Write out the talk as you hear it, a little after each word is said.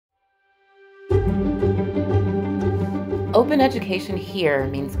Open education here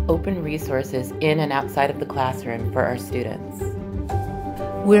means open resources in and outside of the classroom for our students.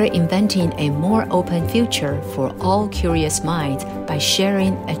 We're inventing a more open future for all curious minds by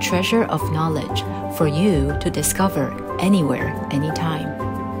sharing a treasure of knowledge for you to discover anywhere, anytime.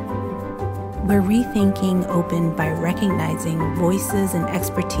 We're rethinking open by recognizing voices and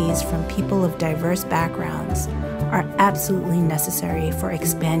expertise from people of diverse backgrounds are absolutely necessary for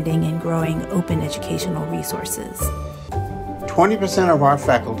expanding and growing open educational resources. 20% of our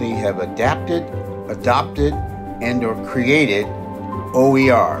faculty have adapted, adopted, and/or created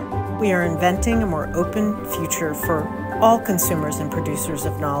OER. We are inventing a more open future for all consumers and producers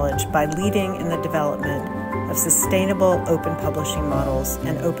of knowledge by leading in the development of sustainable open publishing models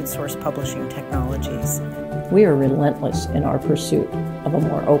and open source publishing technologies. We are relentless in our pursuit of a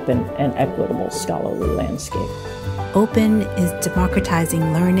more open and equitable scholarly landscape. Open is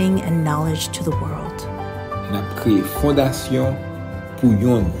democratizing learning and knowledge to the world. N'a créé fondation pour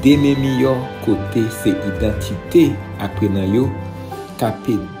yon deme meilleur côté ses identités apprenant yo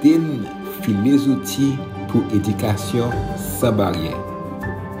capé den fil les outils pour éducation sans barrière.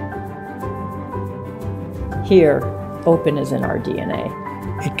 Here, open is in our DNA.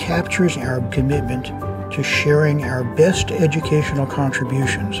 It captures our commitment to sharing our best educational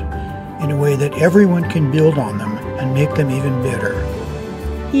contributions in a way that everyone can build on them and make them even better.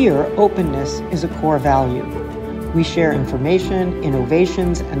 Here, openness is a core value. We share information,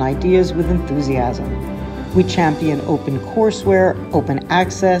 innovations, and ideas with enthusiasm. We champion OpenCourseWare, open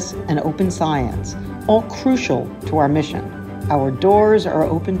access, and open science, all crucial to our mission. Our doors are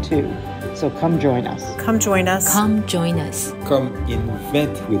open too, so come join us. Come join us. Come join us. Come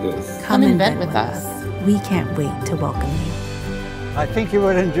invent with us. Come invent with us. We can't wait to welcome you. I think you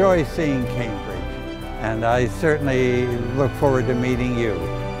would enjoy seeing Cambridge, and I certainly look forward to meeting you.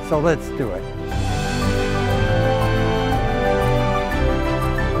 So let's do it.